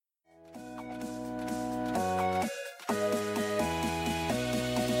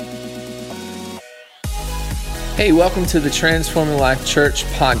Hey, welcome to the Transforming Life Church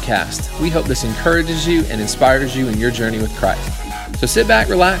podcast. We hope this encourages you and inspires you in your journey with Christ. So sit back,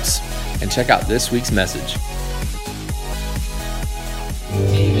 relax, and check out this week's message.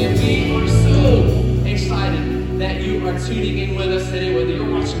 And we are so excited that you are tuning in with us today, whether you're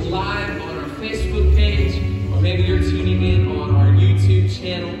watching live on our Facebook page or maybe you're tuning in on our YouTube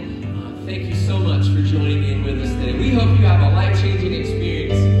channel. Thank you so much for joining in with us today. We hope you have a life-changing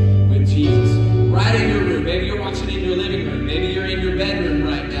experience with Jesus right in your room. Maybe you're watching in your living room. Maybe you're in your bedroom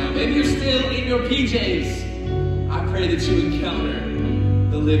right now. Maybe you're still in your PJs. I pray that you encounter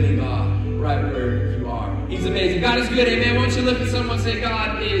the living God right where you are. He's amazing. God is good. Amen. Why don't you look at someone and say,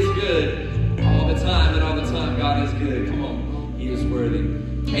 God is good all the time, and all the time God is good. Come on. He is worthy.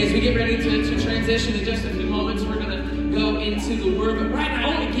 Hey, as we get ready to transition in just a few moments, we're going to go into the Word. But right now,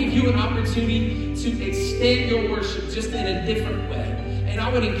 I want to give you an opportunity to extend your worship just in a different way. And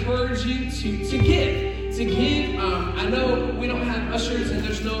I would encourage you to give. I know we don't have ushers and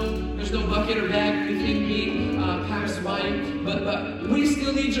there's no bucket or bag we can be passed by you, but we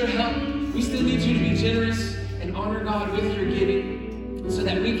still need your help. We still need you to be generous and honor God with your giving so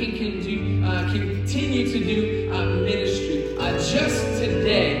that we can continue to do ministry. Just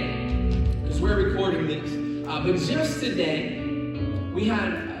today, because we're recording this, but just today, we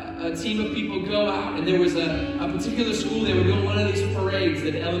had a team of people go out, and there was a particular school. They were doing one of these parades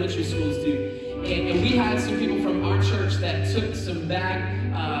that elementary schools do. And we had some people from our church that took some bag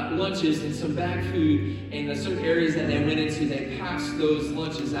lunches and some bag food in the certain areas that they went into. They passed those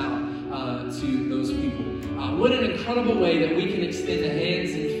lunches out to those people. What an incredible way that we can extend the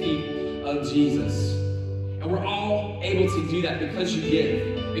hands and feet of Jesus. And we're all able to do that because you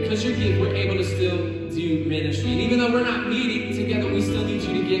give. Because you give, we're able to still do ministry. And even though we're not meeting together, we still need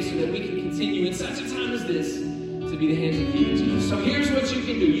you to give so that we can continue in such a time as this to be the hands and feet of Jesus. So here's what you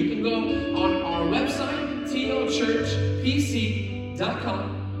can do. You can go on our website,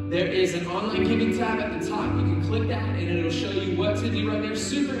 tlchurchpc.com. There is an online giving tab at the top. You can click that and it'll show you what to do right there.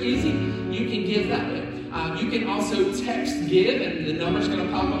 Super easy. You can give that way. You can also text give, and the number's going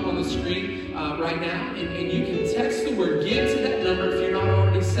to pop up on the screen right now. And you can text the word give to that number if you're not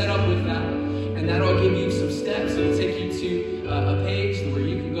already set up with that. And that'll give you some steps. It'll take you to a page where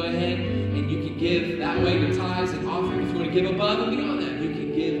you can go ahead and you can give that way your tithes and offering. If you want to give above and beyond that, you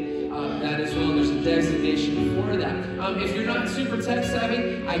can give that as well. There's a designation for that. If you're not super tech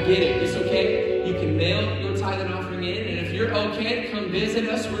savvy, I get it. It's okay. You can mail your tithe and offering in. And if you're okay, come visit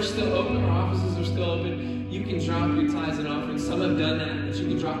us. We're still open. Our offices are still open. You can drop your tithes and offerings. Some have done that, but you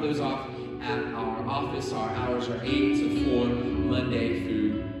can drop those off at our office. Our hours are 8 to 4, Monday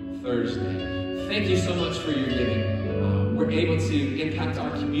through Thursday. Thank you so much for your giving. We're able to impact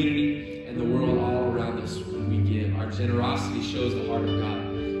our community and the world all around us when we give. Our generosity shows the heart of God.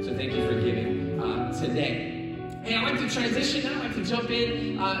 So thank you for giving today. Hey, I'd like to transition now. I'd like to jump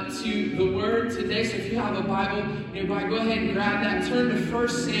in to the Word today. So if you have a Bible nearby, go ahead and grab that. Turn to 1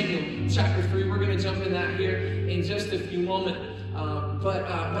 Samuel chapter 3. We're going to jump in that here in just a few moments. But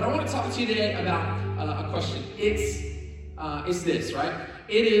I want to talk to you today about a question. It's this, right?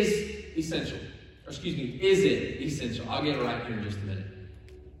 It is essential. Is it essential? I'll get it right here in just a minute.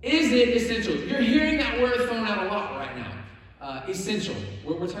 Is it essential? You're hearing that word thrown out a lot right now. Essential.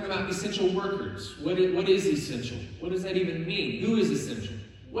 We're talking about essential workers. What is essential? What does that even mean? Who is essential?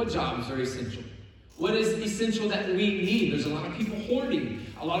 What jobs are essential? What is essential that we need? There's a lot of people hoarding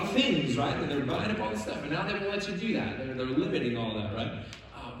a lot of things, right? And they're buying up all this stuff, and now they won't let you do that. They're limiting all that, right?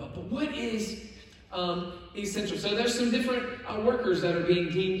 But what is essential? So there's some different workers that are being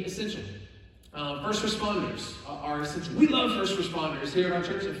deemed essential. First responders are essential. We love first responders here at our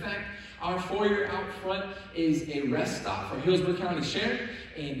church. In fact, our foyer out front is a rest stop for Hillsborough County Sheriff,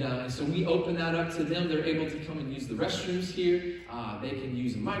 and so we open that up to them. They're able to come and use the restrooms here. They can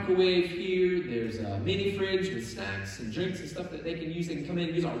use a microwave here. There's a mini fridge with snacks and drinks and stuff that they can use. They can come in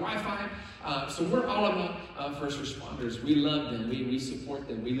and use our Wi-Fi. So we're all about first responders. We love them. We support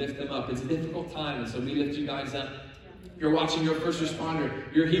them. We lift them up. It's a difficult time, and so we lift you guys up. You're watching your first responder.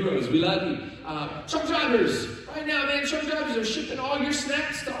 You're heroes. We love you. Truck drivers. Right now, man, truck drivers are shipping all your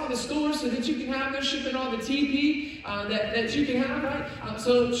snacks to all the stores so that you can have. They're shipping all the TP that you can have, right?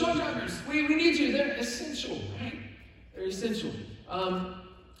 So truck drivers, we need you. They're essential, right? They're essential.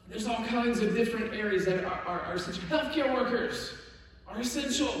 There's all kinds of different areas that are essential. Healthcare workers are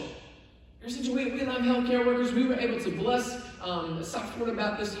essential. We love healthcare workers. We were able to bless South Florida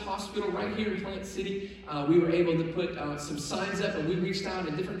Baptist Hospital right here in Plant City. We were able to put some signs up, and we reached out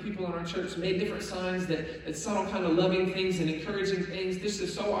to different people in our church, made different signs that said all kind of loving things and encouraging things. This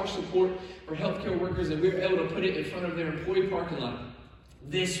is so our support for healthcare workers, and we were able to put it in front of their employee parking lot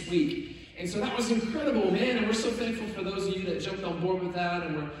this week. And so that was incredible, man, and we're so thankful for those of you that jumped on board with that,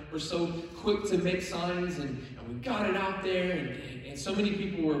 and we're so quick to make signs, and we got it out there, and so many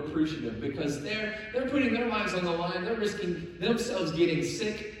people were appreciative because they're putting their lives on the line. They're risking themselves getting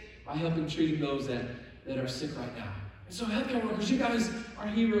sick by helping treating those that are sick right now. And so healthcare workers, you guys are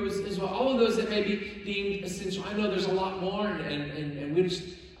heroes as well. All of those that may be deemed essential. I know there's a lot more, and we just,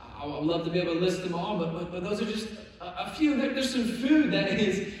 I would love to be able to list them all, but those are just a few. There's some food that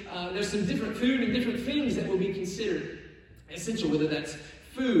is, there's some different food and different things that will be considered essential, whether that's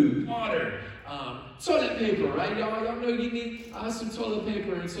food, water, toilet paper, right? Y'all know you need some toilet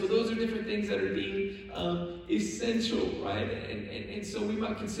paper, and so those are different things that are deemed essential, right? And so we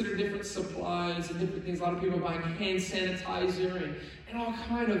might consider different supplies and different things. A lot of people are buying hand sanitizer and all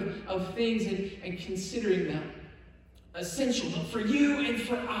kind of things and considering them essential. But for you and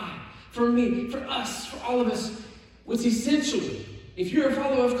for I, for me, for us, for all of us, what's essential, if you're a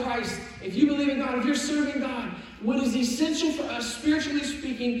follower of Christ, if you believe in God, if you're serving God, what is essential for us, spiritually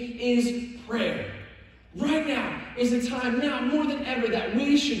speaking, is prayer. Right now is a time, now more than ever, that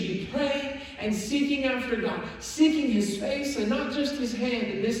we should be praying and seeking after God, seeking His face and not just His hand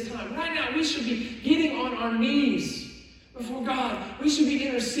in this time. Right now, we should be getting on our knees before God. We should be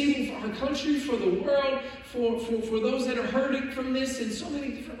interceding for our country, for the world, for those that are hurting from this in so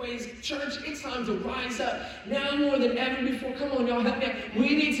many different ways. Church, it's time to rise up now more than ever before. Come on, y'all, help me out. We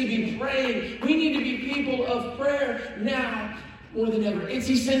need to be praying. We need to be people of prayer now more than ever. It's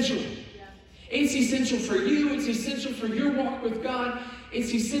essential. It's essential for you. It's essential for your walk with God.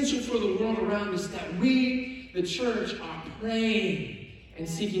 It's essential for the world around us that we, the church, are praying and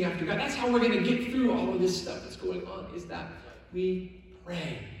seeking after God. That's how we're going to get through all of this stuff that's going on, is that we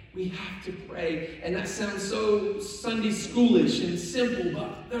pray. We have to pray. And that sounds so Sunday schoolish and simple,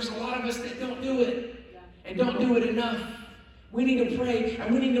 but there's a lot of us that don't do it and don't do it enough. We need to pray,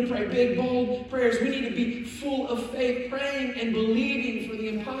 and we need to pray big, bold prayers. We need to be full of faith, praying and believing for the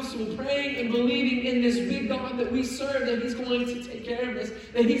impossible, praying and believing in this big God that we serve, that He's going to take care of us,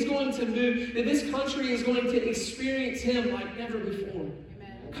 that He's going to move, that this country is going to experience Him like never before.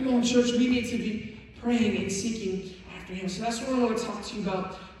 Amen. Come on, church, we need to be praying and seeking after Him. So that's what I want to talk to you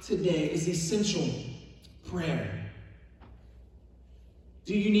about today, is essential prayer.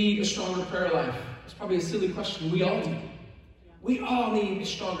 Do you need a stronger prayer life? That's probably a silly question. We all do. We all need a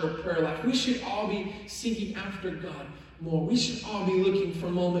stronger prayer life. We should all be seeking after God more. We should all be looking for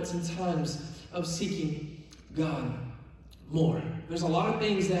moments and times of seeking God more. There's a lot of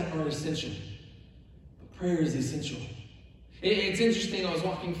things that are essential, but prayer is essential. It's interesting. I was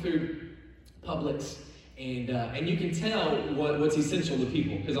walking through Publix, and you can tell what's essential to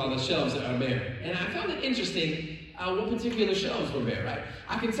people because all the shelves are bare. And I found it interesting what particular shelves were bare, right?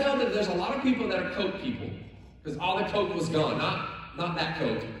 I can tell that there's a lot of people that are Coke people. Because all the Coke was gone, not that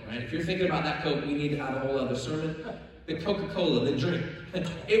Coke, right? If you're thinking about that Coke, we need to have a whole other sermon. The Coca-Cola, the drink,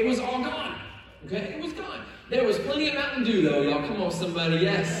 it was all gone, okay? It was gone. There was plenty of Mountain Dew, though, y'all. Come on, somebody,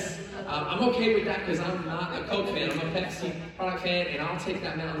 yes. I'm okay with that because I'm not a Coke fan. I'm a Pepsi product fan, and I'll take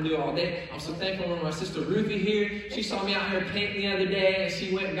that Mountain Dew all day. I'm so thankful for my sister Ruthie here. She saw me out here painting the other day, and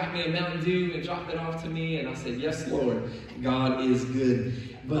she went and got me a Mountain Dew and dropped it off to me, and I said, yes, Lord, God is good.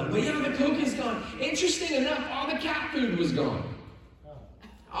 But yeah, the Coke is gone. Interesting enough, all the cat food was gone.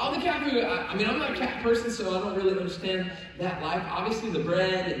 All the cat food, I mean, I'm not a cat person, so I don't really understand that life. Obviously, the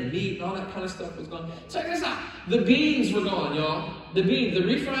bread and the meat and all that kind of stuff was gone. Check this out. The beans were gone, y'all. The beans, the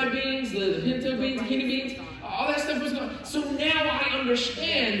refried beans, the pinto beans, kidney beans, all that stuff was gone. So now I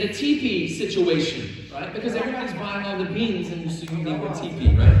understand the TP situation, right? Because everybody's buying all the beans, and so you need more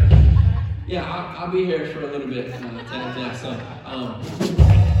TP, right? Yeah, I'll be here for a little bit.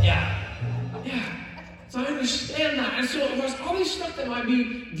 Yeah. So I understand that. And so there's all this stuff that might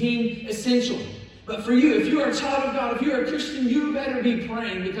be deemed essential. But for you, if you are a child of God, if you're a Christian, you better be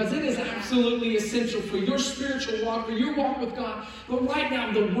praying because it is absolutely essential for your spiritual walk, for your walk with God. But right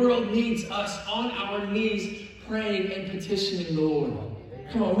now, the world needs us on our knees praying and petitioning the Lord.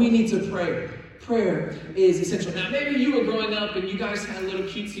 Come on, we need to pray. Prayer is essential. Now, maybe you were growing up and you guys had little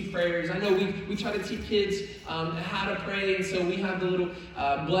cutesy prayers. I know we try to teach kids how to pray, and so we have the little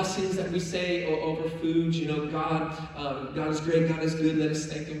blessings that we say over food. You know, God is great, God is good. Let us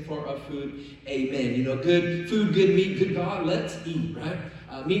thank Him for our food. Amen. You know, good food, good meat, good God. Let's eat, right?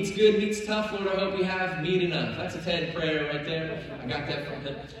 Meat's good, meat's tough. Lord, I hope we have meat enough. That's a Ted prayer right there. I got that from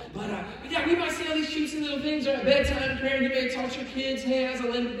him. But yeah, we might say all these cutesy little things. Or at bedtime prayer, you may taught your kids, hey, as I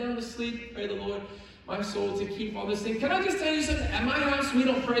lay me down to sleep, pray the Lord, my soul to keep all this thing. Can I just tell you something? At my house, we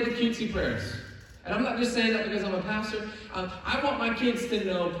don't pray the cutesy prayers. And I'm not just saying that because I'm a pastor. I want my kids to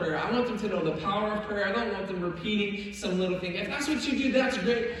know prayer. I want them to know the power of prayer. I don't want them repeating some little thing. If that's what you do, that's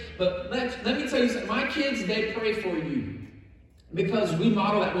great. But let me tell you something. My kids, they pray for you. Because we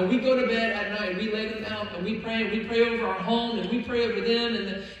model that. When we go to bed at night, we lay them down and we pray over our home and we pray over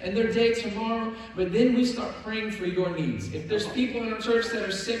them and their day tomorrow. But then we start praying for your needs. If there's people in our church that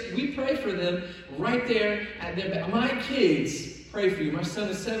are sick, we pray for them right there at their bed. My kids pray for you. My son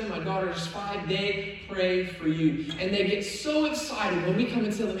is 7, my daughter is 5. They pray for you. And they get so excited when we come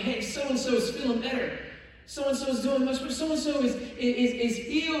and tell them, hey, so-and-so is feeling better. So-and-so is doing much better. So-and-so is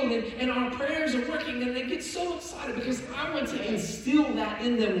healed and our prayers are working. And they get so excited because I want to instill that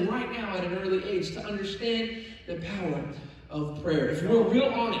in them right now at an early age to understand the power of prayer. If we're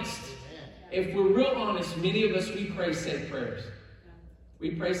real honest, many of us, we pray safe prayers. We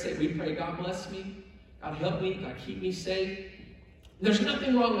pray, God bless me, God help me, God keep me safe. There's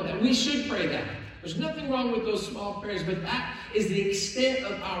nothing wrong with that. We should pray that. There's nothing wrong with those small prayers, but that is the extent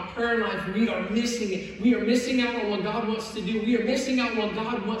of our prayer life. We are missing it. We are missing out on what God wants to do. We are missing out on what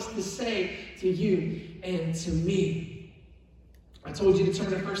God wants to say to you and to me. I told you to turn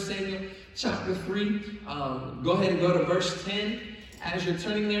to 1 Samuel chapter 3. Go ahead and go to verse 10. As you're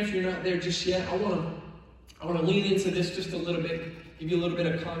turning there, if you're not there just yet, I want to lean into this just a little bit, give you a little bit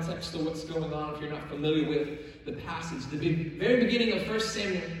of context to what's going on if you're not familiar with the passage. The very beginning of 1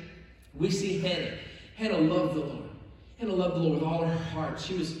 Samuel, we see Hannah. Hannah loved the Lord. Hannah loved the Lord with all her heart.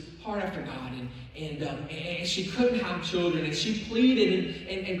 She was hard after God, and she couldn't have children, and she pleaded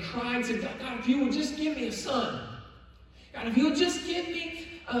and cried to God, God, if you would just give me a son. God, if you would just give me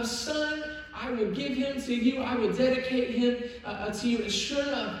a son, I will give him to you. I will dedicate him to you. And sure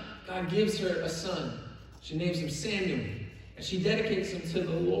enough, God gives her a son. She names him Samuel, and she dedicates him to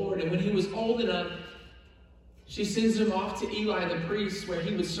the Lord. And when he was old enough, she sends him off to Eli the priest, where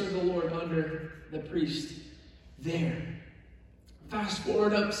he would serve the Lord under the priest there. Fast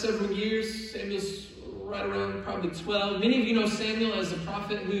forward up several years, Samuel's right around probably 12. Many of you know Samuel as a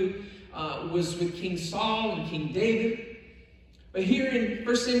prophet who was with King Saul and King David. But here in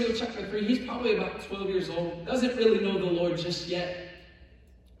 1 Samuel chapter 3, he's probably about 12 years old. Doesn't really know the Lord just yet.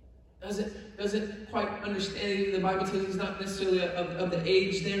 Doesn't quite understand it. The Bible says he's not necessarily of the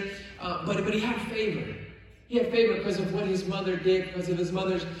age there. But he had favor. He had favor because of what his mother did, because of his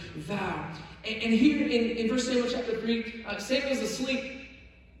mother's vow. And here in 1 Samuel chapter 3, Samuel's asleep.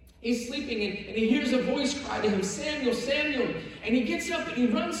 He's sleeping, and he hears a voice cry to him, Samuel, Samuel. And he gets up and he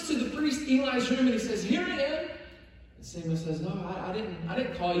runs to the priest Eli's room and he says, here I am. And Samuel says, no, I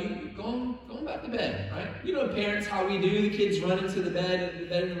didn't call you. Go on back to bed, right? You know, parents, how we do. The kids run into the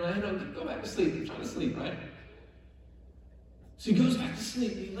bedroom, right? No, go back to sleep. I'm trying to sleep, right? So he goes back to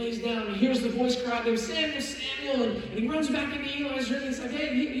sleep. He lays down. And he hears the voice cry to him, Samuel, Samuel. And he runs back into Eli's room. And he's like,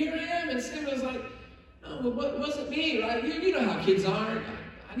 hey, here I am. And Samuel's like, no, it wasn't me, right? You know how kids are.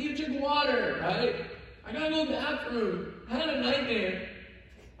 I need a drink of water, right? I gotta go to the bathroom. I had a nightmare.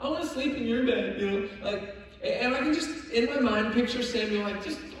 I want to sleep in your bed, you know? Like, and I can just, in my mind, picture Samuel like,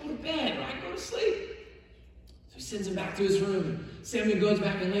 just go to bed, right? Go to sleep. So he sends him back to his room. Samuel goes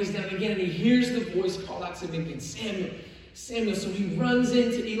back and lays down again, and he hears the voice call out to him again, Samuel, Samuel. So he runs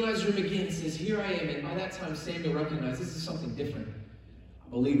into Eli's room again and says, here I am. And by that time, Samuel recognizes this is something different. I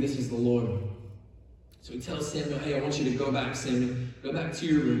believe this is the Lord. So he tells Samuel, hey, I want you to go back, Samuel. Go back to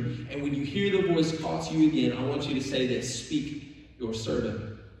your room. And when you hear the voice call to you again, I want you to say this, speak, your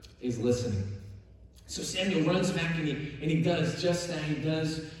servant is listening. So Samuel runs back and he does just that. He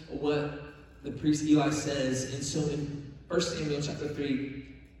does what the priest Eli says. And so in 1 Samuel chapter 3,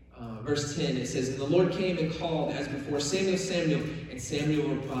 verse 10, it says, and the Lord came and called as before, Samuel, Samuel. And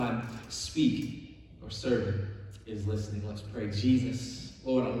Samuel replied, speak, your servant is listening. Let's pray. Jesus,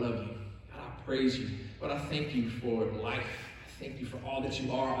 Lord, I love you. God, I praise you. Lord, I thank you for life. I thank you for all that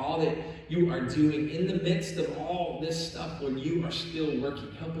you are, all that you are doing. In the midst of all this stuff, Lord, you are still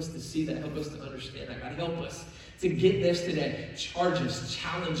working. Help us to see that. Help us to understand that. God, help us to get this today. Charge us,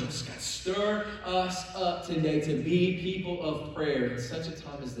 challenge us. God, stir us up today to be people of prayer. In such a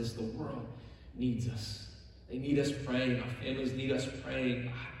time as this, the world needs us. They need us praying. Our families need us praying.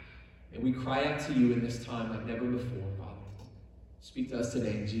 God, and we cry out to you in this time like never before, Father. Speak to us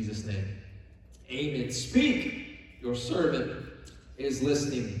today in Jesus' name. Amen. Speak, your servant is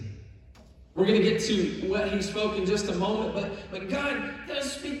listening. We're going to get to what he spoke in just a moment, but God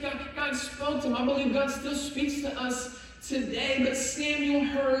does speak. God spoke to him. I believe God still speaks to us today, but Samuel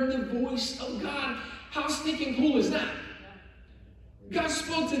heard the voice of God. How stinking cool is that? God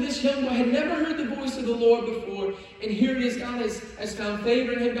spoke to this young boy, had never heard the voice of the Lord before, and here it is. God has found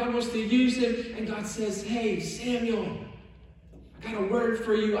favor in him. God wants to use him, and God says, hey, Samuel, I got a word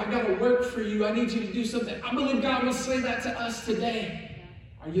for you. I got to work for you. I need you to do something. I believe God will say that to us today.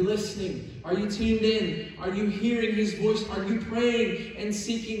 Are you listening? Are you tuned in? Are you hearing his voice? Are you praying and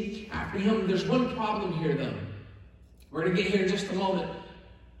seeking after him? There's one problem here, though. We're going to get here in just a moment.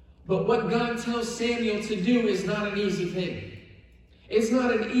 But what God tells Samuel to do is not an easy thing. It's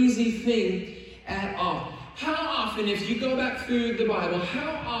not an easy thing at all. How often, if you go back through the Bible,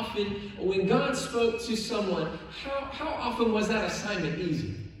 how often when God spoke to someone, how often was that assignment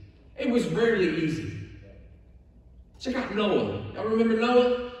easy? It was rarely easy. Check out Noah. Y'all remember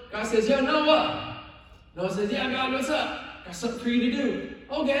Noah? God says, yo, Noah. Noah says, yeah, God, what's up? Got something for you to do.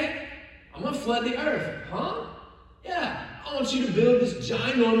 Okay, I'm going to flood the earth. Huh? Yeah, I want you to build this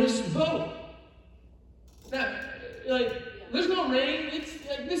ginormous boat. Now, there's no rain. It's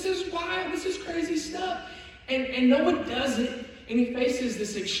like, this is wild. This is crazy stuff. And Noah does it, and he faces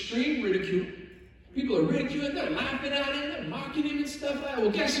this extreme ridicule. People are ridiculing, they're laughing at him, they're mocking him and stuff like that. Well,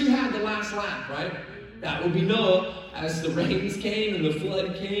 guess who had the last laugh, right? That would be Noah, as the rains came and the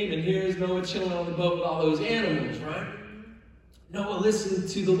flood came, and here's Noah chilling on the boat with all those animals, right? Noah listened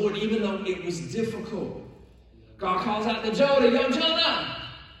to the Lord, even though it was difficult. God calls out to Jonah, yo, Jonah.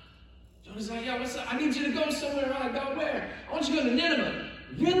 Jonah's like, yo, what's up? I need you to go somewhere. Right? Go where? I want you to go to Nineveh.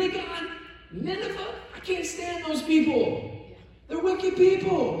 Really, God? Nineveh? I can't stand those people. They're wicked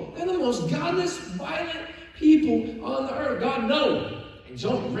people. They're the most godless, violent people on the earth. God knows. And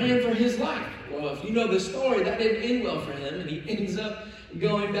Jonah ran for his life. Well, if you know the story, that didn't end well for him, and he ends up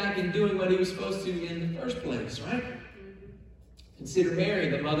going back and doing what he was supposed to in the first place, right? Consider Mary,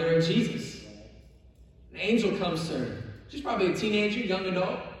 the mother of Jesus. An angel comes to her. She's probably a teenager, young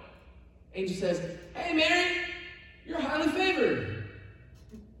adult. Angel says, hey, Mary, you're highly favored.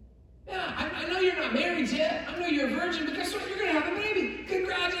 Yeah, I know you're not married yet. I know you're a virgin, but guess what? You're going to have a baby.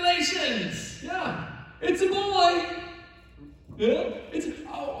 Congratulations. Yeah, it's a boy. Yeah,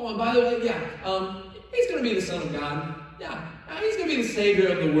 and by the way, he's going to be the Son of God. Yeah, he's going to be the Savior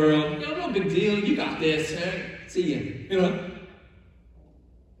of the world. No big deal. You got this. Right? See ya.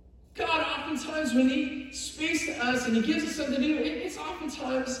 God, oftentimes, when he speaks to us and he gives us something to do, it's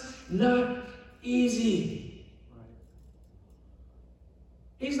oftentimes not easy.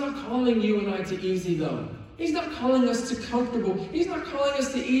 He's not calling you and I to easy, though. He's not calling us to comfortable. He's not calling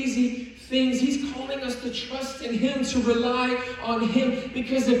us to easy things. He's calling us to trust in him, to rely on him.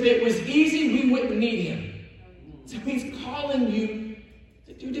 Because if it was easy, we wouldn't need him. So he's calling you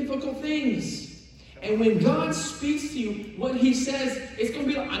to do difficult things. And when God speaks to you, what he says, it's going to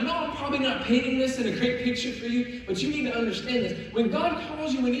be like, I know I'm probably not painting this in a great picture for you, but you need to understand this. When God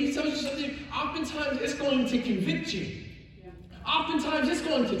calls you, when he tells you something, oftentimes it's going to convict you. Oftentimes, it's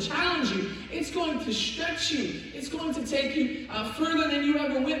going to challenge you. It's going to stretch you. It's going to take you further than you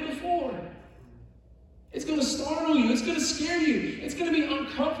ever went before. It's going to startle you. It's going to scare you. It's going to be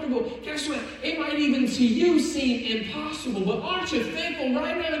uncomfortable. Guess what? It might even to you seem impossible. But aren't you thankful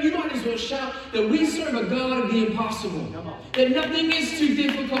right now? You might as well shout that we serve a God of the impossible. That nothing is too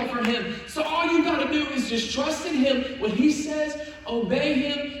difficult for him. So all you got to do is just trust in him. What he says, obey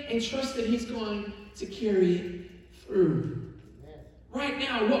him, and trust that he's going to carry it through. Right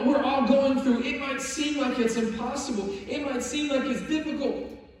now, what we're all going through, it might seem like it's impossible. It might seem like it's difficult.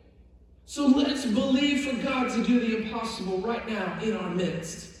 So let's believe for God to do the impossible right now in our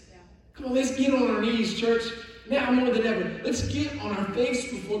midst. Come on, let's get on our knees, church. Now more than ever, let's get on our face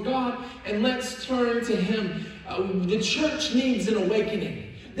before God and let's turn to him. The church needs an awakening.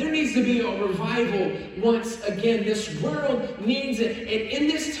 There needs to be a revival once again. This world needs it. And in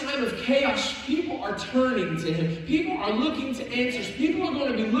this time of chaos, people are turning to him. People are looking to answers. People are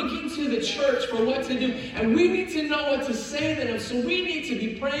going to be looking to the church for what to do. And we need to know what to say to them. So we need to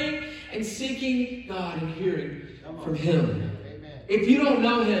be praying and seeking God and hearing from him. If you don't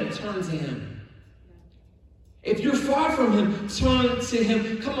know him, turn to him. If you're far from him, turn to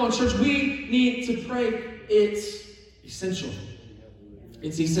him. Come on, church, we need to pray. It's essential.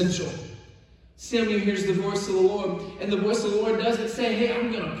 It's essential. Samuel hears the voice of the Lord, and the voice of the Lord doesn't say, hey,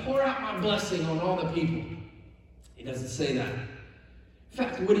 I'm going to pour out my blessing on all the people. He doesn't say that. In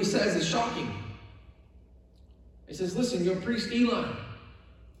fact, what he says is shocking. He says, listen, your priest Eli,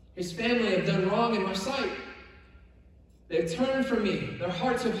 his family have done wrong in my sight. They've turned from me. Their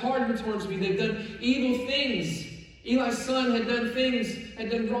hearts have hardened towards me. They've done evil things. Eli's son had done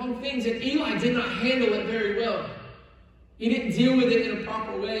wrong things, and Eli did not handle it very well. He didn't deal with it in a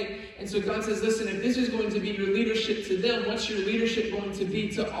proper way. And so God says, listen, if this is going to be your leadership to them, what's your leadership going to be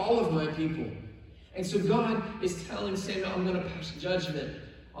to all of my people? And so God is telling Samuel, I'm going to pass judgment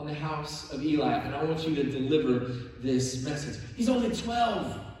on the house of Eli, and I want you to deliver this message. He's only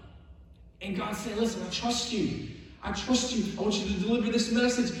 12. And God's saying, listen, I trust you. I trust you. I want you to deliver this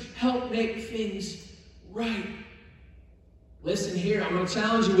message. Help make things right. Listen here, I'm going to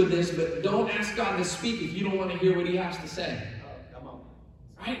challenge you with this, but don't ask God to speak if you don't want to hear what he has to say. Come on.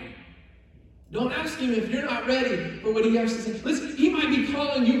 Right? Don't ask him if you're not ready for what he has to say. Listen, he might be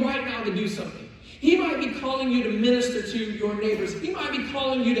calling you right now to do something. He might be calling you to minister to your neighbors. He might be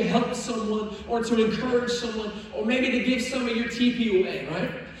calling you to help someone or to encourage someone or maybe to give some of your TP away,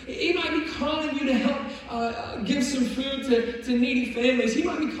 right? He might be calling you to help give some food to needy families. He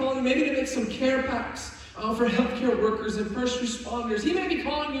might be calling you maybe to make some care packs for healthcare workers and first responders. He may be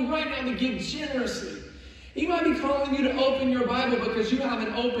calling you right now to give generously. He might be calling you to open your Bible because you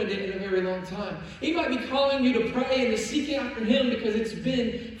haven't opened it in a very long time. He might be calling you to pray and to seek after him because it's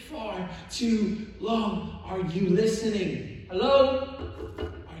been far too long. Are you listening? Hello?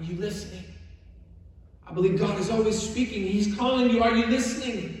 Are you listening? I believe God is always speaking. He's calling you. Are you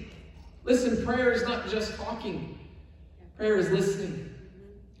listening? Listen, prayer is not just talking. Prayer is listening.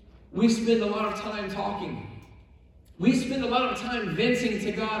 We spend a lot of time talking. We spend a lot of time venting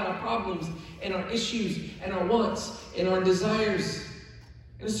to God our problems and our issues and our wants and our desires.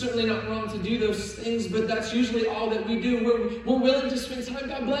 And it's certainly not wrong to do those things, but that's usually all that we do. We're willing to spend time.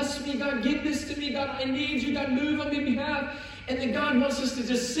 God bless me. God give this to me. God, I need you. God, move on my behalf. And then God wants us to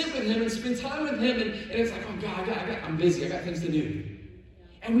just sit with him and spend time with him. And it's like, oh God, I'm busy. I got things to do.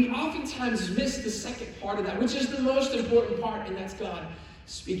 And we oftentimes miss the second part of that, which is the most important part, and that's God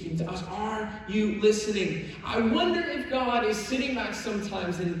speaking to us. Are you listening? I wonder if God is sitting back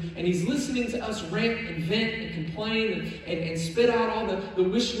sometimes and he's listening to us rant and vent and complain and spit out all the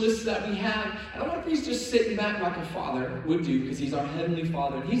wish lists that we have. And I wonder if he's just sitting back like a father would do, because he's our heavenly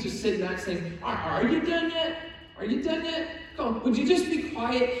Father. And he's just sitting back saying, are you done yet? Are you done yet? Come on, would you just be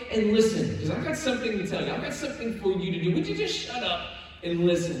quiet and listen? Because I've got something to tell you. I've got something for you to do. Would you just shut up and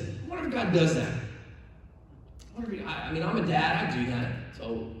listen? I wonder if God does that. I mean, I'm a dad. I do that. So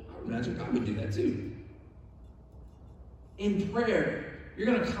I would imagine God would do that too. In prayer, you're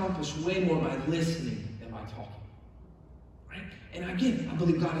going to accomplish way more by listening than by talking. Right? And again, I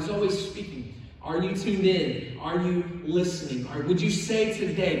believe God is always speaking. Are you tuned in? Are you listening? Or would you say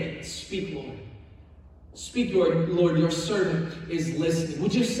today, speak, Lord? Speak, Lord, your servant is listening.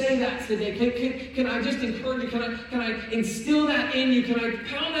 Would you say that today? Can I just encourage you? Can I instill that in you? Can I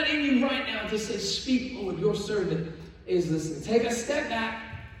pound that in you right now to say, speak, Lord, your servant is listening. Take a step back,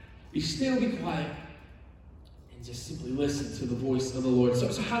 be still, be quiet, and just simply listen to the voice of the Lord.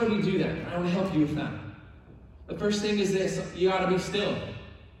 So how do we do that? I want to help you with that. The first thing is this: you got to be still.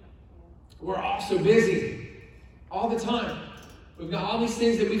 We're all so busy all the time. We've got all these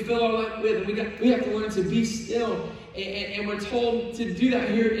things that we fill our life with, and we have to learn to be still. And we're told to do that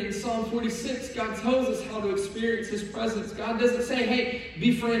here in Psalm 46. God tells us how to experience his presence. God doesn't say, hey,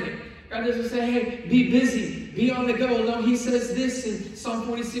 be frantic. God doesn't say, hey, be busy, be on the go. No, he says this in Psalm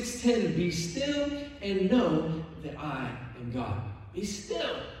 46:10, be still and know that I am God. Be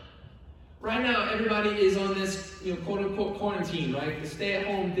still. Right now, everybody is on this, quote-unquote quarantine, right? The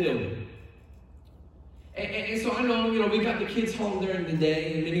stay-at-home deal. And so I know, we got the kids home during the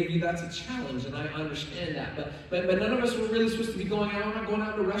day, and many of you, that's a challenge, and I understand that. But none of us were really supposed to be going out. We're not going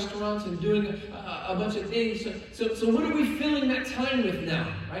out to restaurants and doing a bunch of things. So what are we filling that time with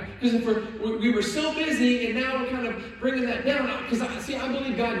now, right? Because if we were so busy, and now we're kind of bringing that down. Because I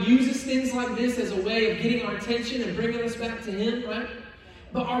believe God uses things like this as a way of getting our attention and bringing us back to him, right?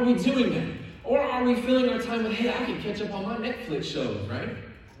 But are we doing that? Or are we filling our time with, hey, I can catch up on my Netflix shows, right?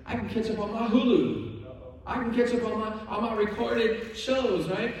 I can catch up on my Hulu. I can catch up on my recorded shows,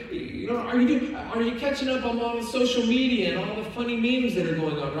 right? Are you catching up on all the social media and all the funny memes that are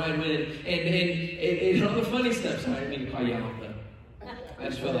going on, right? And all the funny stuff. Sorry, I didn't mean to call you out, but I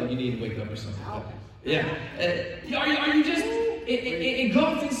just felt like you need to wake up or something. Yeah. Are you just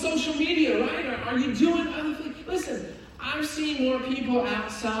engulfed in social media, right? Are you doing other things? Listen, I've seen more people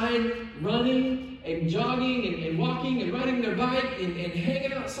outside running and jogging and walking and riding their bike and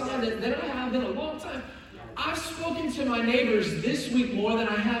hanging outside than I have in a long time. I've spoken to my neighbors this week more than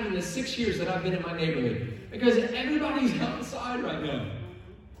I have in the 6 years that I've been in my neighborhood. Because everybody's outside right now.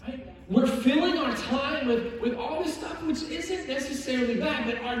 Right? We're filling our time with all this stuff, which isn't necessarily bad,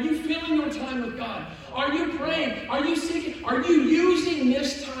 but are you filling your time with God? Are you praying? Are you seeking? Are you using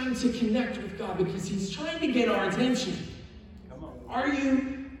this time to connect with God? Because he's trying to get our attention. Are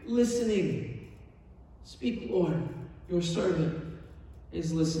you listening? Speak, Lord. Your servant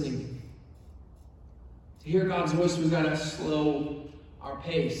is listening. To hear God's voice, we've got to slow our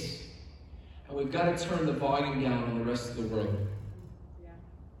pace. And we've got to turn the volume down on the rest of the world.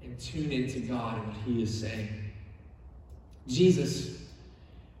 And tune into God and what he is saying. Jesus,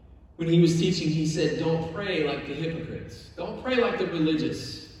 When he was teaching, he said, don't pray like the hypocrites. Don't pray like the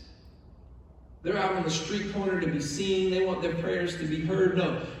religious. They're out on the street corner to be seen. They want their prayers to be heard.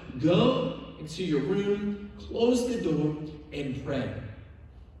 No, go into your room, close the door, and pray.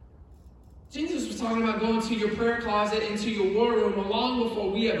 Jesus was talking about going to your prayer closet, into your war room, long before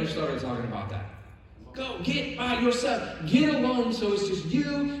we ever started talking about that. Go, get by yourself. Get alone so it's just you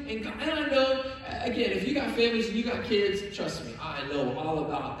and God. And I know, again, if you got families and you got kids, trust me, I know all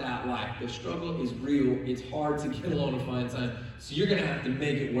about that life. The struggle is real. It's hard to get alone and find time. So you're going to have to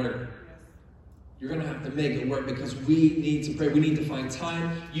make it work. You're going to have to make it work because we need to pray. We need to find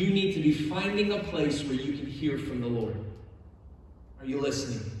time. You need to be finding a place where you can hear from the Lord. Are you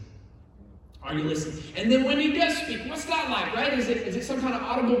listening? Are you listening? And then when he does speak, what's that like, right? Is it some kind of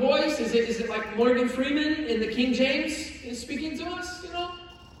audible voice? Is it like Morgan Freeman in the King James is speaking to us, you know?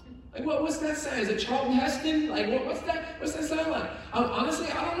 Like, what's that sound? Is it Charlton Heston? Like, what's that sound like? Honestly,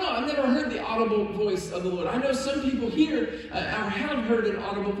 I don't know. I've never heard the audible voice of the Lord. I know some people here or have heard an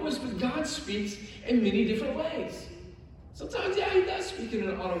audible voice, but God speaks in many different ways. Sometimes, yeah, he does speak in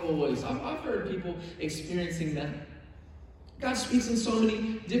an audible voice. I've heard people experiencing that. God speaks in so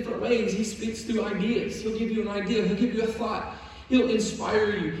many different ways. He speaks through ideas. He'll give you an idea. He'll give you a thought. He'll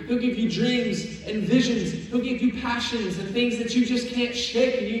inspire you. He'll give you dreams and visions. He'll give you passions and things that you just can't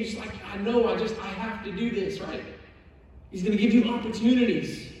shake. And you're just like, I know, I have to do this, right? He's going to give you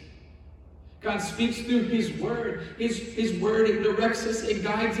opportunities. God speaks through his word. His word, it directs us, it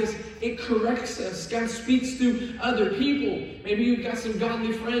guides us, it corrects us. God speaks through other people. Maybe you've got some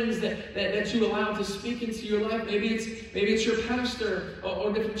godly friends that you allow to speak into your life. Maybe it's your pastor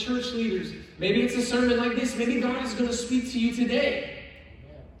or different church leaders. Maybe it's a sermon like this. Maybe God is going to speak to you today.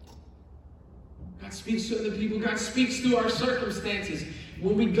 God speaks to other people. God speaks through our circumstances.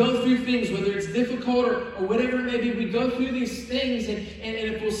 When we go through things, whether it's difficult or whatever it may be, we go through these things, and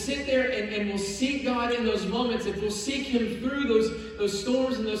if we'll sit there and we'll seek God in those moments, if we'll seek him through those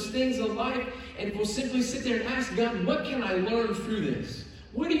storms and those things of life, and if we'll simply sit there and ask God, what can I learn through this?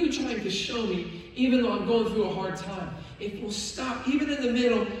 What are you trying to show me, even though I'm going through a hard time? If we'll stop, even in the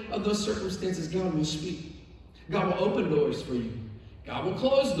middle of those circumstances, God will speak. God will open doors for you. God will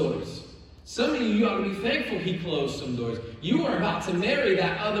close doors. Some of you ought to be thankful he closed some doors. You were about to marry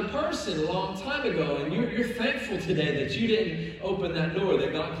that other person a long time ago, and you're thankful today that you didn't open that door,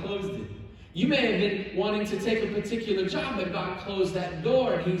 that God closed it. You may have been wanting to take a particular job, but God closed that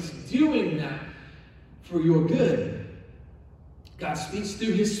door, and he's doing that for your good. God speaks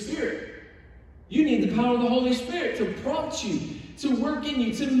through his Spirit. You need the power of the Holy Spirit to prompt you, to work in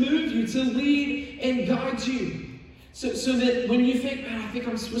you, to move you, to lead and guide you. So that when you think, man, I think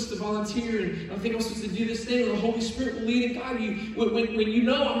I'm supposed to volunteer and I think I'm supposed to do this thing, the Holy Spirit will lead and guide you. When you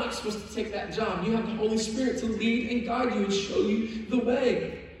know I'm not supposed to take that job, you have the Holy Spirit to lead and guide you and show you the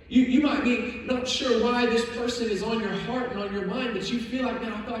way. You might be not sure why this person is on your heart and on your mind, but you feel like,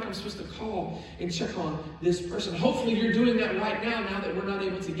 man, I feel like I'm supposed to call and check on this person. Hopefully you're doing that right now that we're not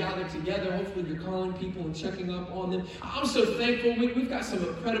able to gather together. Hopefully you're calling people and checking up on them. I'm so thankful. We've got some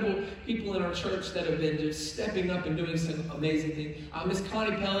incredible people in our church that have been just stepping up and doing some amazing things. Miss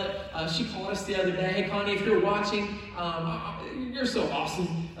Connie Pellet, she called us the other day. Hey, Connie, if you're watching, you're so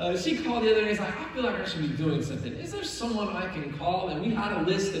awesome. She called the other day and was like, I feel like I should be doing something. Is there someone I can call? And we had a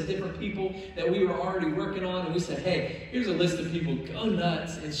list of different people that we were already working on, and we said, hey, here's a list of people, go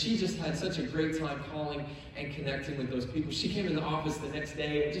nuts. And she just had such a great time calling and connecting with those people. She came in the office the next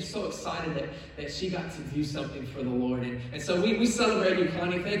day and just so excited that she got to do something for the Lord. And so we celebrate you,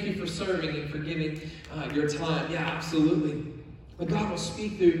 Connie. Thank you for serving and for giving your time. Yeah, absolutely. But God will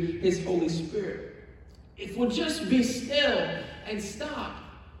speak through his Holy Spirit. If we'll just be still and stop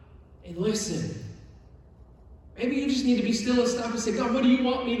and listen. Maybe you just need to be still and stop and say, God, what do you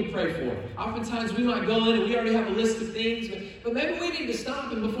want me to pray for? Oftentimes we might go in and we already have a list of things, but maybe we need to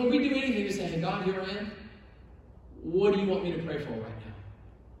stop and before we do anything, just say, hey, God, here I am. What do you want me to pray for right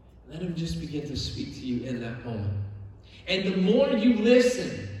now? Let him just begin to speak to you in that moment. And the more you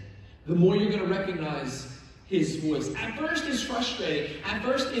listen, the more you're going to recognize his voice. At first it's frustrating. At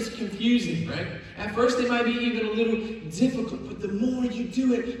first it's confusing, right? At first it might be even a little difficult, but the more you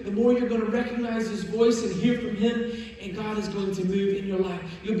do it, the more you're going to recognize his voice and hear from him, and God is going to move in your life.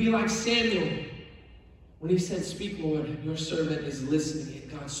 You'll be like Samuel when he said, speak, Lord, your servant is listening, and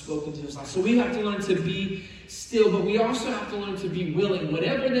God's spoken to his life. So we have to learn to be still, but we also have to learn to be willing.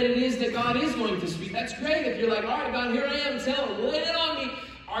 Whatever that it is that God is going to speak, that's great. If you're like, all right, God, here I am, tell him, lay it on me.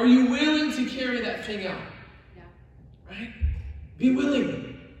 Are you willing to carry that thing out? Right? Be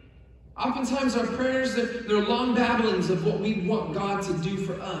willing. Oftentimes our prayers, they're long babblings of what we want God to do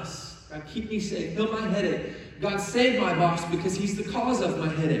for us. God, keep me safe. Heal my headache. God, save my boss because he's the cause of my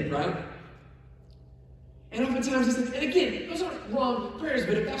headache, right? And oftentimes, and again, those aren't wrong prayers,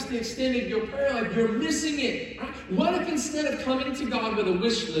 but if that's the extent of your prayer life, you're missing it, right? What if instead of coming to God with a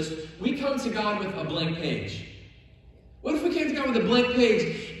wish list, we come to God with a blank page? What if we came to God with a blank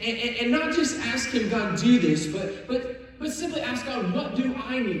page and not just ask him, God, do this, but simply ask God, what do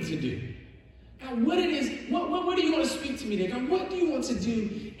I need to do? God, what do you want to speak to me today? God, what do you want to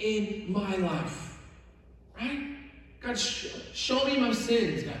do in my life? Right? God, show me my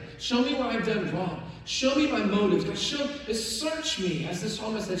sins, God. Show me what I've done wrong. Show me my motives. God, search me, as the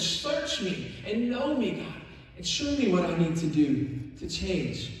psalmist said, search me and know me, God. And show me what I need to do to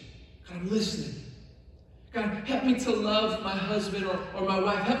change. God, I'm listening. God, help me to love my husband or my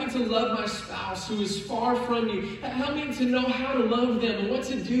wife. Help me to love my spouse who is far from you. Help me to know how to love them and what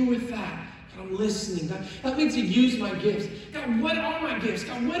to do with that. God, I'm listening. God, help me to use my gifts. God, what are my gifts?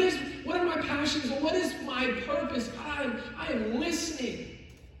 God, what are my passions? What is my purpose? God, I am listening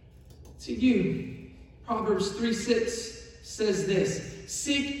to you. Proverbs 3:6 says this: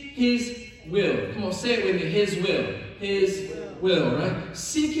 seek his will. Come on, say it with me. His will. His will, right?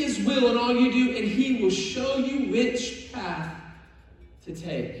 Seek his will in all you do, and he will show you which path to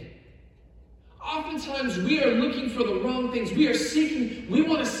take. Oftentimes, we are looking for the wrong things. We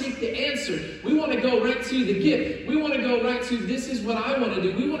want to seek the answer. We want to go right to the gift. We want to go right to, this is what I want to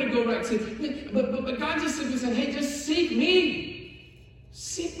do. We want to go right to, but God just simply said, hey, just seek me.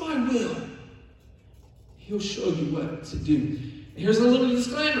 Seek my will. He'll show you what to do. And here's a little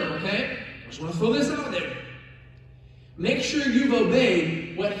disclaimer, okay? I just want to throw this out there. Make sure you've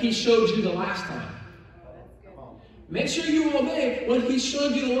obeyed what he showed you the last time. Make sure you obey what he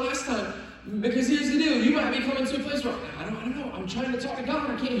showed you the last time. Because here's the deal. You might be coming to a place where, I don't know. I'm trying to talk to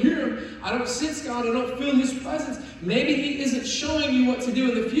God. I can't hear him. I don't sense God. I don't feel his presence. Maybe he isn't showing you what to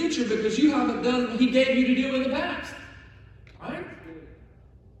do in the future because you haven't done what he gave you to do in the past. Right?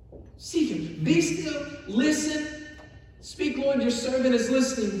 Seek him. Be still. Listen. Speak, Lord, your servant is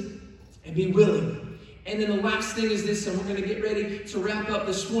listening. And be willing. And then the last thing is this, and we're going to get ready to wrap up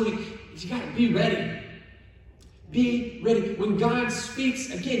this morning. You got to be ready. Be ready. When God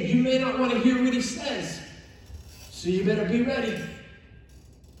speaks, again, you may not want to hear what he says. So you better be ready.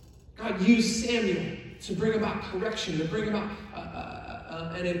 God used Samuel to bring about correction, to bring about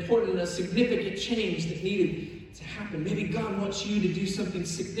an important, a significant change that needed to happen. Maybe God wants you to do something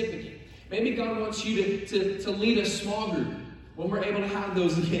significant. Maybe God wants you to lead a small group when we're able to have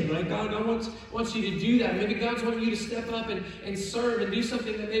those again, right? God wants you to do that. Maybe God's wanting you to step up and serve and do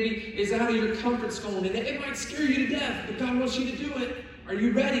something that maybe is out of your comfort zone. And it might scare you to death, but God wants you to do it. Are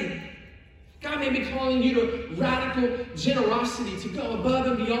you ready? God may be calling you to radical generosity, to go above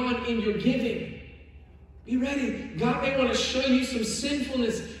and beyond in your giving. Be ready. God may want to show you some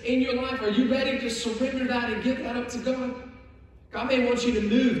sinfulness in your life. Are you ready to surrender that and give that up to God? God may want you to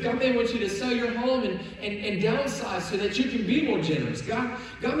move. God may want you to sell your home and downsize so that you can be more generous. God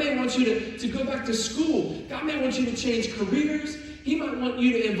may want you to go back to school. God may want you to change careers. He might want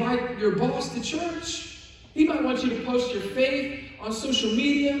you to invite your boss to church. He might want you to post your faith on social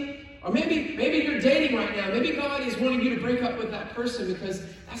media. Or maybe you're dating right now. Maybe God is wanting you to break up with that person because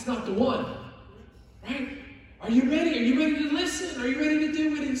that's not the one. Right? Are you ready? Are you ready to listen? Are you ready to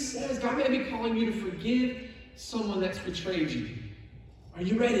do what he says? God may be calling you to forgive someone that's betrayed you. Are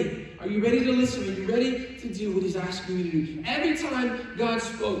you ready? Are you ready to listen? Are you ready to do what he's asking you to do? Every time God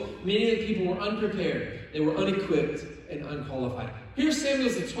spoke, many of the people were unprepared. They were unequipped and unqualified. Here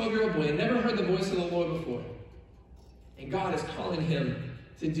Samuel's a 12-year-old boy and never heard the voice of the Lord before. And God is calling him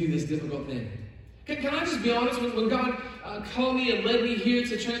to do this difficult thing. Can I just be honest? When God called me and led me here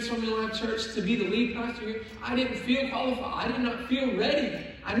to Transforming Life Church to be the lead pastor here, I didn't feel qualified. I did not feel ready.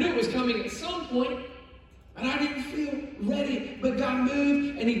 I knew it was coming at some point, but I didn't feel ready. But God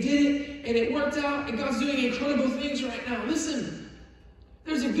moved, and he did it, and it worked out, and God's doing incredible things right now. Listen,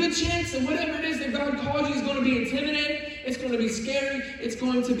 there's a good chance that whatever it is that God called you is going to be intimidating. It's going to be scary. It's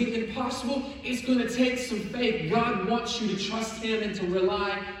going to be impossible. It's going to take some faith. God wants you to trust him and to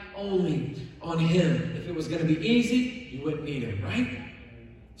rely only on him. If it was going to be easy, you wouldn't need him, right?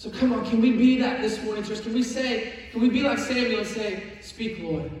 So come on, can we be that this morning, church? Can we be like Samuel and say, speak,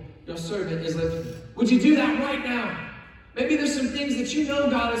 Lord, your servant is listening. Would you do that right now? Maybe there's some things that you know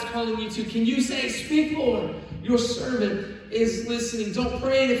God is calling you to. Can you say, speak, Lord, your servant is listening? Don't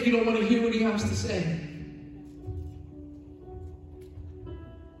pray it if you don't want to hear what he has to say.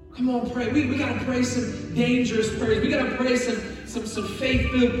 Come on, pray. We got to pray some dangerous prayers. We got to pray some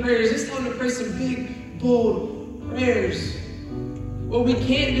faith-filled prayers. It's time to pray some big, bold prayers. What we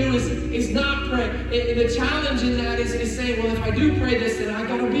can't do is not pray. The challenge in that is saying, well, if I do pray this, then I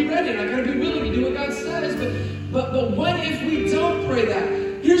got to be ready. And I But what if we don't pray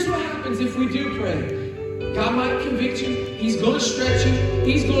that? Here's what happens if we do pray. God might convict you. He's going to stretch you.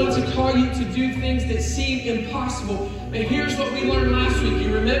 He's going to call you to do things that seem impossible. But here's what we learned last week.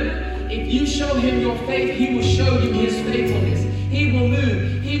 You remember? If you show him your faith, he will show you his faithfulness. He will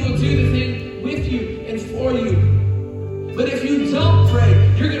move. He will do the thing with you and for you. But if you don't pray,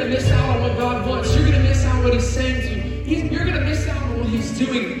 you're going to miss out on what God wants. You're going to miss out on what he's saying to you. You're going to miss out on what he's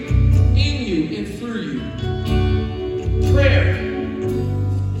doing in you and through you. Prayer.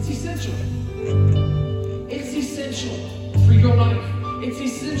 It's essential. It's essential for your life. It's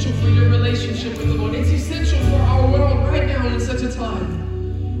essential for your relationship with the Lord. It's essential for our world right now in such a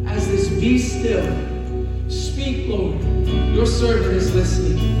time as this. Be still. Speak, Lord. Your servant is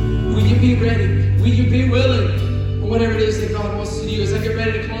listening. Will you be ready? Will you be willing? Or whatever it is that God wants to do. As I get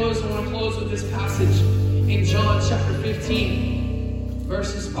ready to close, I want to close with this passage in John chapter 15,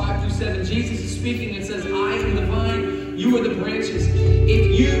 verses 5 through 7. Jesus is speaking and says, I am the vine, you are the branches.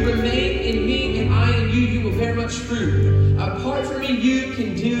 If you remain in me and I in you, you will bear much fruit. Apart from me, you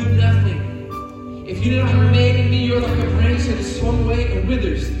can do nothing. If you do not remain in me, you are like a branch that is thrown away and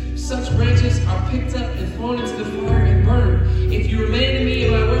withers. Such branches are picked up and thrown into the fire and burned. If you remain in me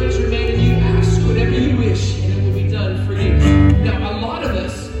and my words remain in you, ask whatever you wish and it will be done for you. Now, a lot of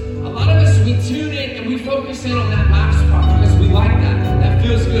us, we tune in and we focus in on that last part because we like that. That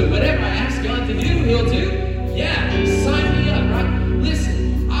feels good. Whatever I ask God to do, he'll do. Yeah, sign me up, right?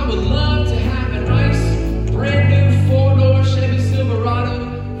 Listen, I would love to have a nice, brand new 4-door Chevy Silverado,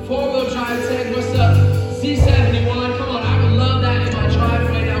 4-wheel drive tag. What's up? C71. Come on, I would love that in my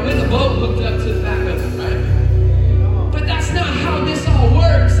driveway now with a boat hooked up to the back of it, right? But that's not how this all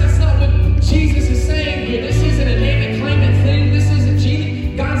works. That's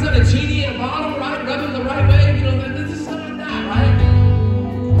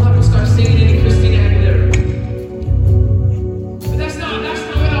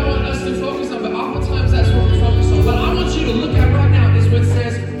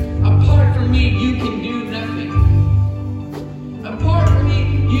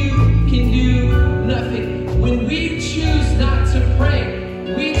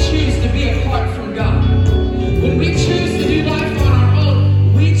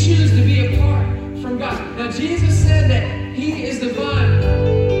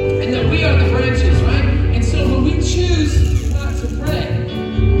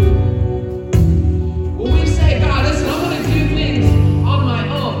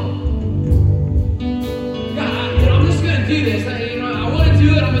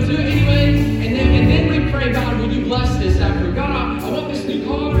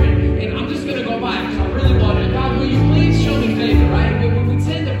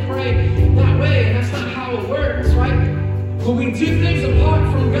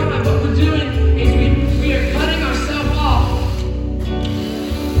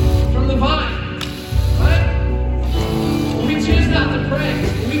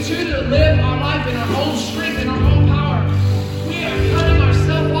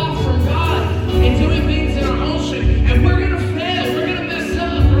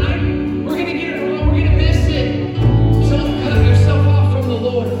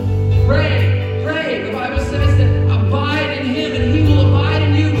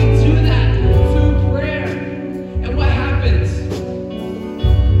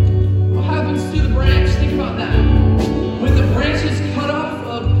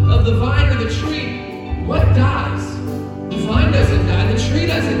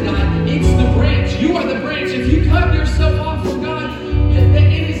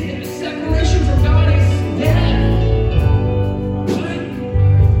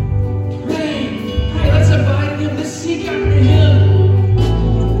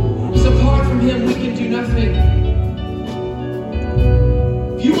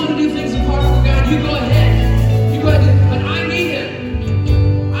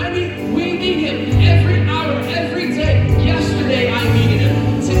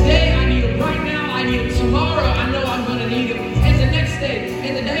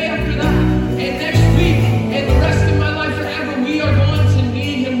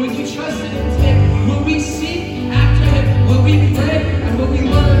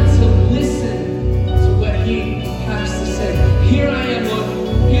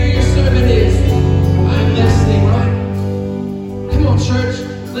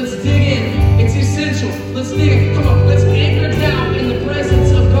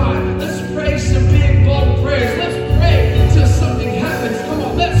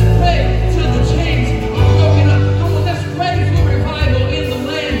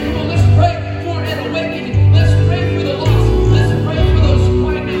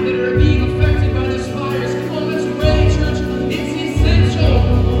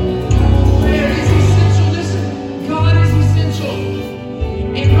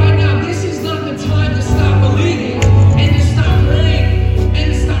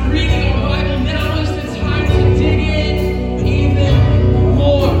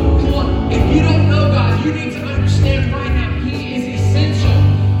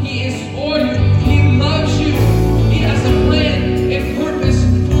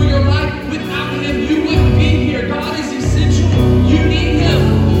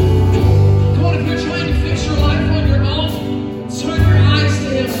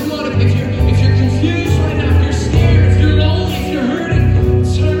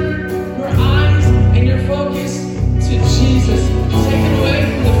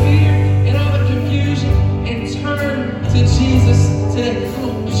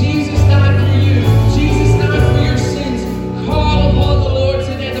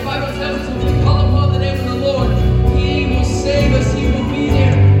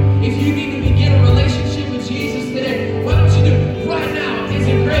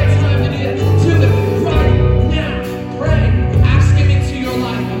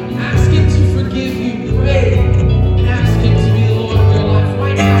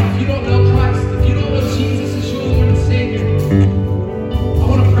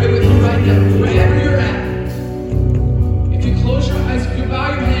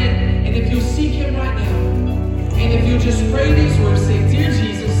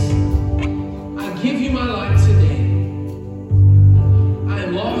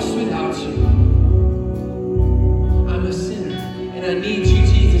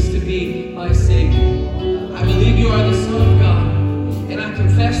be my Savior. I believe you are the Son of God, and I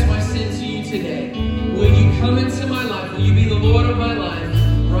confess my sin to you today. Will you come into my life? Will you be the Lord of my life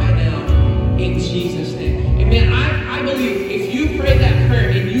right now? In Jesus' name. Amen. I believe if you prayed that prayer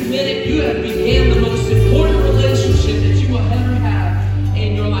and you meant it, you have began the most important relationship that you will ever have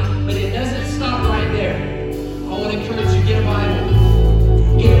in your life. But it doesn't stop right there. I want to encourage you, get a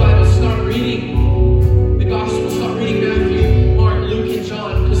Bible. Get a Bible, start reading the gospel, start reading Matthew, Mark, Luke, and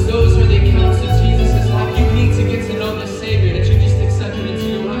John, because those are the accounts of Jesus' life. You need to get to know the Savior that you just accepted into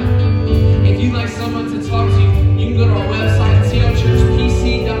your life. If you'd like someone to talk to you, you can go to our website,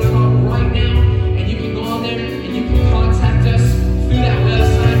 tlchurchpc.com right now, and you can go on there and you can contact us through that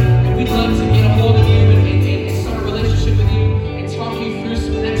website, and we'd love to get a hold of you and start a relationship with you and talk you through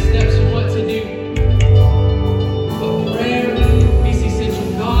some next steps and what to do. But prayer is essential.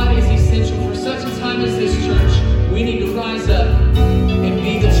 God is essential. For such a time as this church, we need to rise up and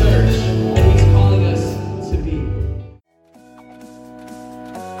be the church that He's calling us to be.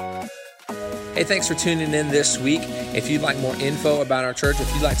 Hey, thanks for tuning in this week. If you'd like more info about our church,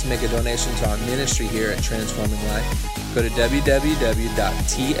 if you'd like to make a donation to our ministry here at Transforming Life, go to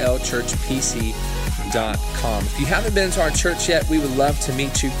www.tlchurchpc.com. If you haven't been to our church yet, we would love to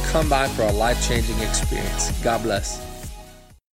meet you. Come by for a life-changing experience. God bless.